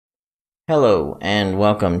Hello and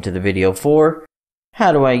welcome to the video for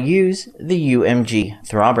how do I use the UMG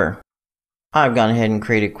Throbber. I've gone ahead and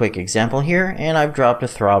created a quick example here and I've dropped a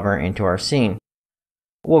Throbber into our scene.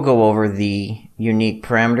 We'll go over the unique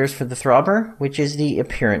parameters for the Throbber, which is the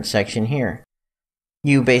appearance section here.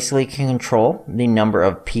 You basically can control the number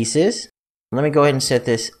of pieces. Let me go ahead and set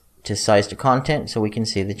this to size to content so we can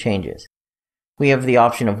see the changes. We have the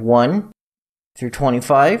option of 1 through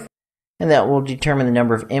 25. And that will determine the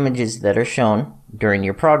number of images that are shown during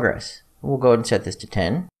your progress. We'll go ahead and set this to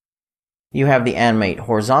 10. You have the animate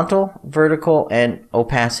horizontal, vertical, and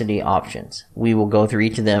opacity options. We will go through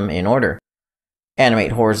each of them in order.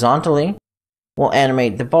 Animate horizontally will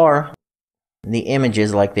animate the bar, the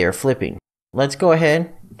images like they are flipping. Let's go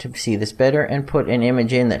ahead to see this better and put an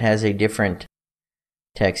image in that has a different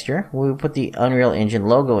texture. We'll put the Unreal Engine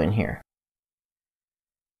logo in here.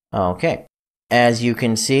 Okay, as you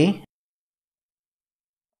can see,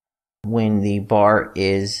 when the bar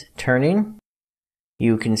is turning,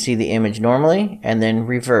 you can see the image normally and then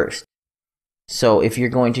reversed. So if you're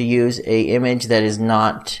going to use an image that is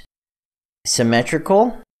not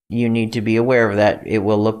symmetrical, you need to be aware of that. It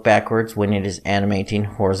will look backwards when it is animating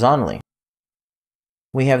horizontally.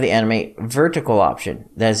 We have the animate vertical option.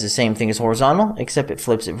 That is the same thing as horizontal, except it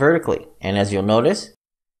flips it vertically. And as you'll notice,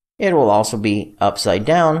 it will also be upside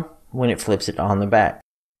down when it flips it on the back.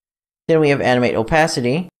 Then we have animate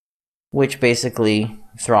opacity, which basically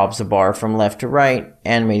throbs the bar from left to right,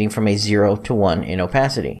 animating from a 0 to 1 in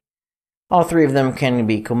opacity. All three of them can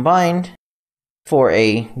be combined for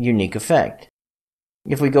a unique effect.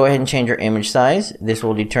 If we go ahead and change our image size, this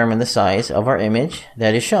will determine the size of our image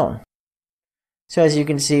that is shown. So as you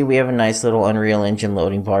can see, we have a nice little Unreal Engine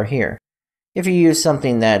loading bar here. If you use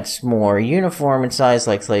something that's more uniform in size,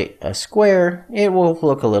 like say a square, it will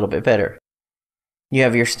look a little bit better. You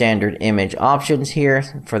have your standard image options here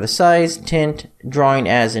for the size, tint, drawing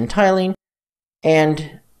as, and tiling,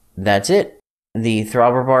 and that's it. The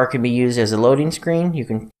Throbber bar can be used as a loading screen. You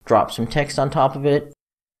can drop some text on top of it,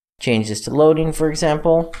 change this to loading, for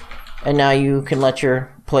example, and now you can let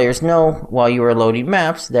your players know while you are loading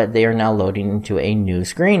maps that they are now loading into a new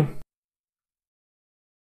screen.